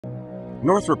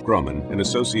Northrop Grumman, in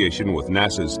association with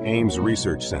NASA's Ames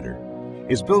Research Center,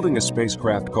 is building a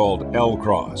spacecraft called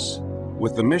LCROSS,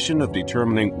 with the mission of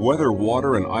determining whether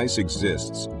water and ice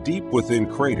exists deep within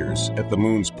craters at the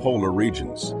Moon's polar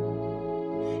regions.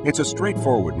 It's a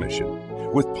straightforward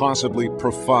mission, with possibly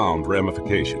profound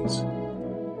ramifications.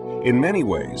 In many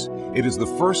ways, it is the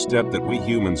first step that we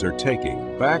humans are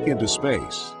taking back into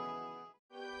space.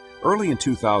 Early in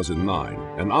 2009,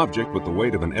 an object with the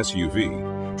weight of an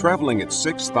SUV, traveling at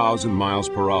 6,000 miles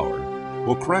per hour,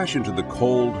 will crash into the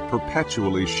cold,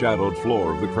 perpetually shadowed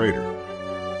floor of the crater.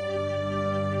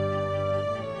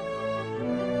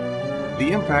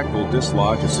 The impact will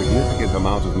dislodge a significant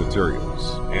amount of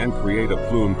materials and create a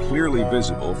plume clearly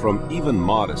visible from even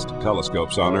modest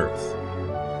telescopes on Earth.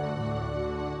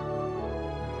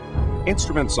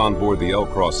 Instruments on board the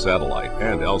LCROSS satellite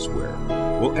and elsewhere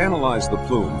will analyze the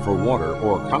plume for water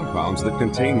or compounds that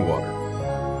contain water.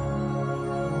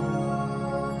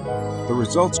 The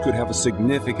results could have a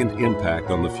significant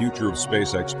impact on the future of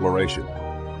space exploration,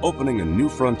 opening a new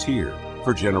frontier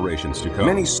for generations to come.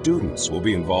 Many students will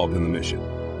be involved in the mission,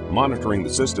 monitoring the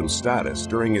system's status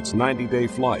during its 90-day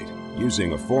flight,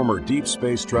 using a former Deep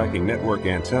Space Tracking Network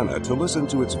antenna to listen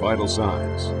to its vital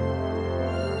signs.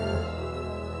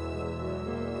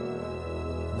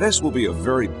 This will be a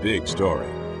very big story,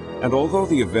 and although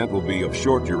the event will be of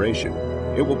short duration,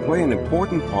 it will play an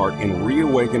important part in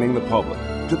reawakening the public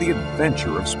to the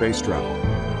adventure of space travel,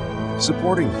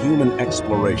 supporting human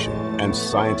exploration and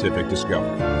scientific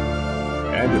discovery.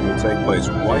 And it will take place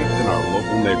right in our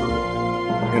local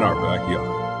neighborhood, in our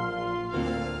backyard.